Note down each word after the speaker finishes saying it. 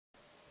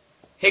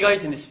Hey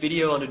guys, in this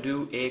video I want to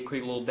do a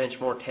quick little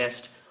benchmark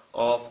test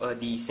of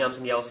the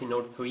Samsung Galaxy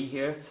Note 3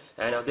 here.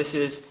 And this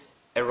is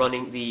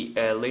running the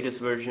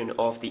latest version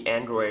of the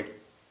Android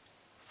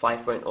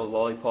 5.0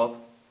 Lollipop.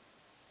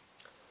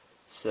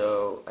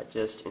 So I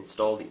just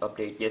installed the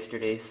update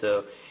yesterday,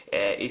 so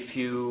if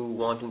you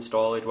want to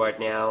install it right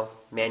now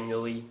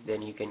manually,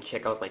 then you can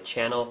check out my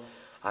channel.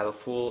 I have a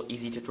full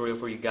easy tutorial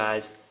for you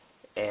guys,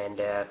 and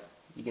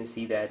you can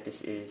see that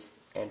this is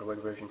Android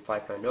version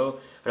 5.0.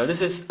 Now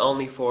this is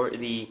only for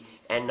the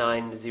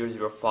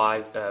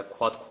N9005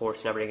 quad-core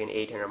Snapdragon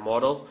 800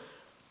 model.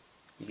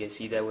 You can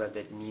see that we have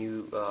that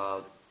new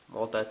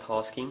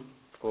multitasking,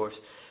 of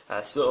course.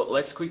 So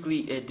let's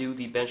quickly do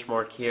the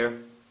benchmark here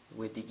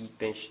with the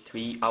Geekbench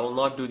 3. I will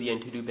not do the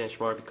Antutu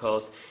benchmark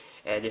because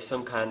there's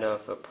some kind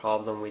of a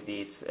problem with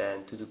this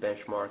Antutu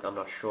benchmark. I'm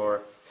not sure.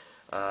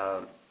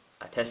 I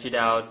tested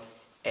out,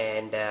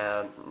 and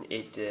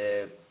it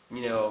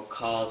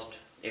caused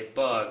a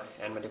bug,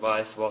 and my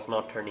device was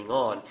not turning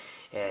on,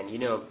 and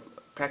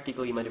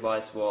practically my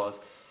device was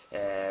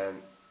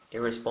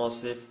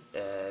irresponsive,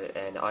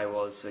 and I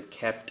was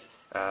kept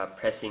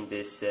pressing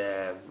this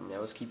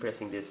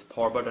pressing this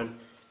power button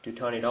to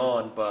turn it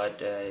on, but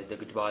the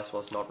device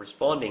was not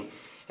responding.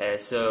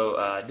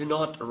 So do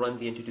not run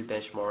the Antutu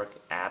benchmark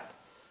app,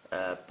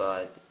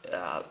 but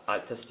I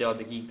tested out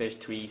the Geekbench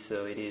 3,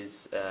 so it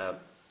is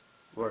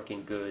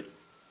working good.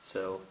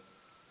 So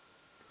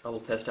I will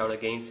test out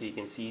again so you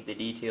can see the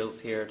details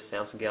here.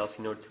 Samsung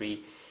Galaxy Note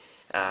 3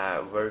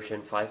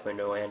 version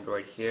 5.0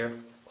 Android here.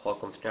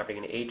 Qualcomm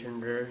Snapdragon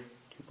 800,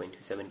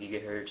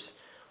 2.27 GHz,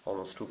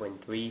 almost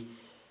 2.3.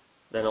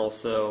 Then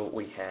also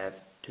we have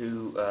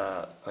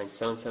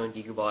 2.77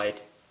 GB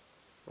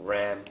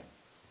RAM,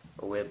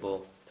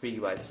 available 3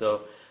 GB.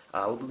 So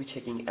we'll be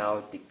checking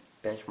out the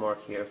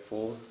benchmark here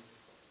full.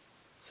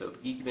 So the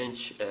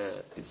Geekbench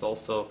is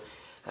also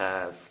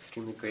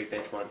extremely great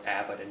benchmark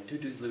app, but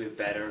Antutu is a little bit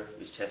better,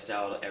 which tests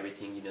out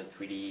everything,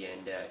 3D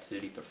and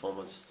 2D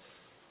performance,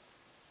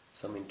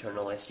 some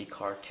internal SD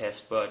card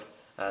test, but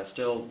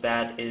still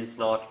that is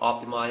not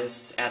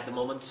optimized at the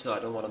moment, so I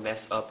don't want to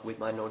mess up with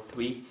my Note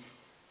 3.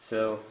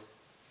 So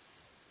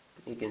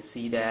you can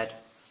see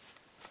that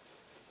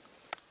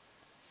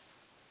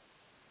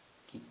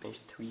Geekbench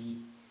 3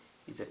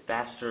 is a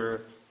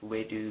faster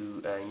way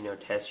to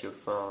test your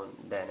phone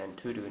than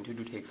Antutu.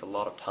 Antutu takes a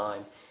lot of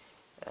time.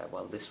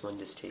 Well, this one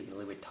just takes a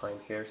little bit of time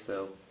here,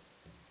 so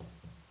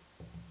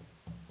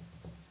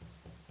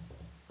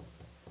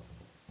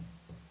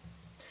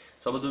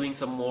I'll be doing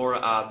some more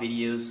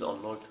videos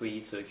on Note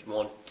 3, so if you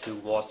want to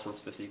watch some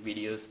specific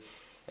videos,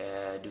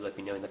 do let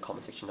me know in the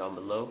comment section down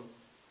below.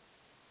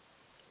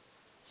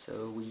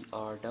 So we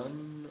are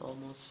done,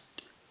 almost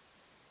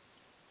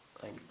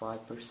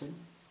 95%.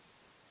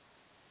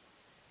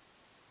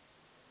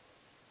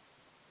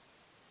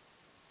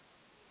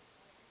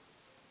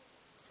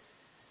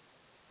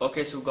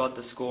 Okay, so we got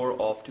the score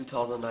of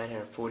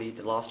 2,940.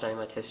 The last time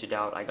I tested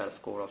out, I got a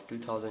score of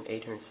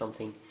 2,800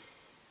 something.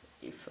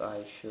 If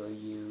I show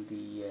you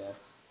the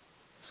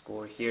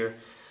score here,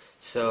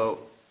 so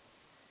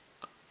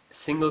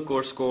single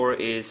core score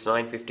is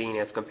 915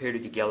 as compared to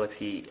the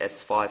Galaxy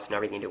S5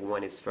 Snapdragon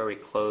 801. It's very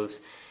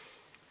close.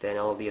 Then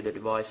all the other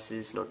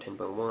devices, Note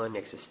 10.1,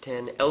 Nexus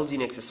 10, LG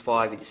Nexus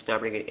 5 with the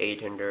Snapdragon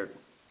 800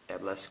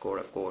 have less score,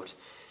 of course.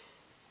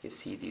 You can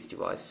see these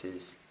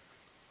devices.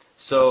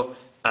 So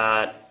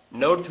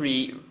Note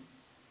 3,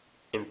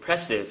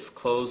 impressive,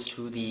 close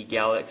to the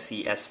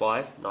Galaxy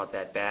S5, not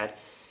that bad.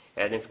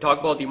 And if we talk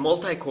about the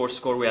multi-core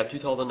score, we have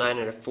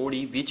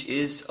 2,940, which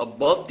is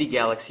above the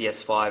Galaxy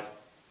S5,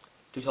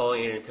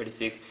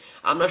 2,836.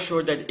 I'm not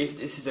sure that if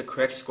this is a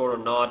correct score or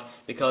not,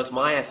 because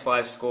my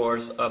S5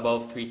 scores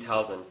above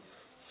 3,000.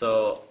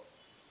 So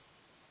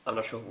I'm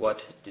not sure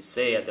what to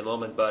say at the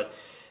moment, but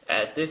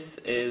this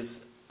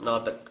is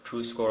not the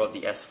true score of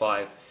the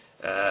S5.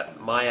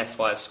 My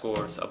S5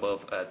 scores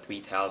above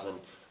 3,000.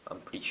 I'm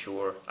pretty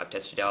sure. I've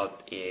tested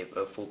out a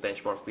full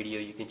benchmark video.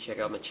 You can check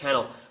out my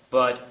channel.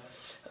 But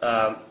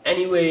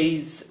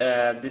anyways,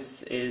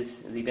 this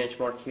is the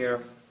benchmark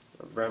here.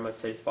 I'm very much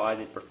satisfied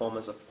with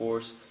performance, of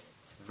course.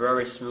 It's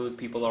very smooth.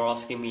 People are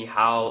asking me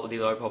how the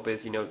Lollipop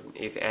is,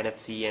 if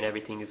NFC and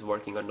everything is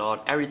working or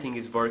not. Everything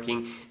is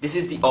working. This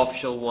is the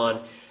official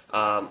one,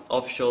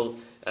 official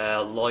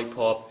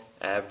Lollipop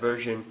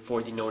version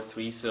for the Note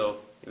 3. So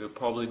you're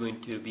probably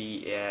going to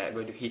be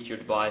going to hit your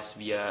device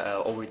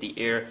via over the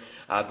air,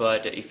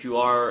 but if you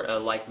are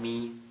like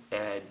me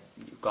and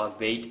you can't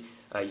wait,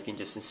 you can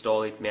just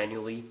install it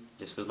manually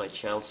just with my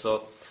channel.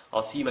 So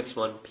I'll see you next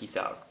one. Peace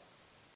out.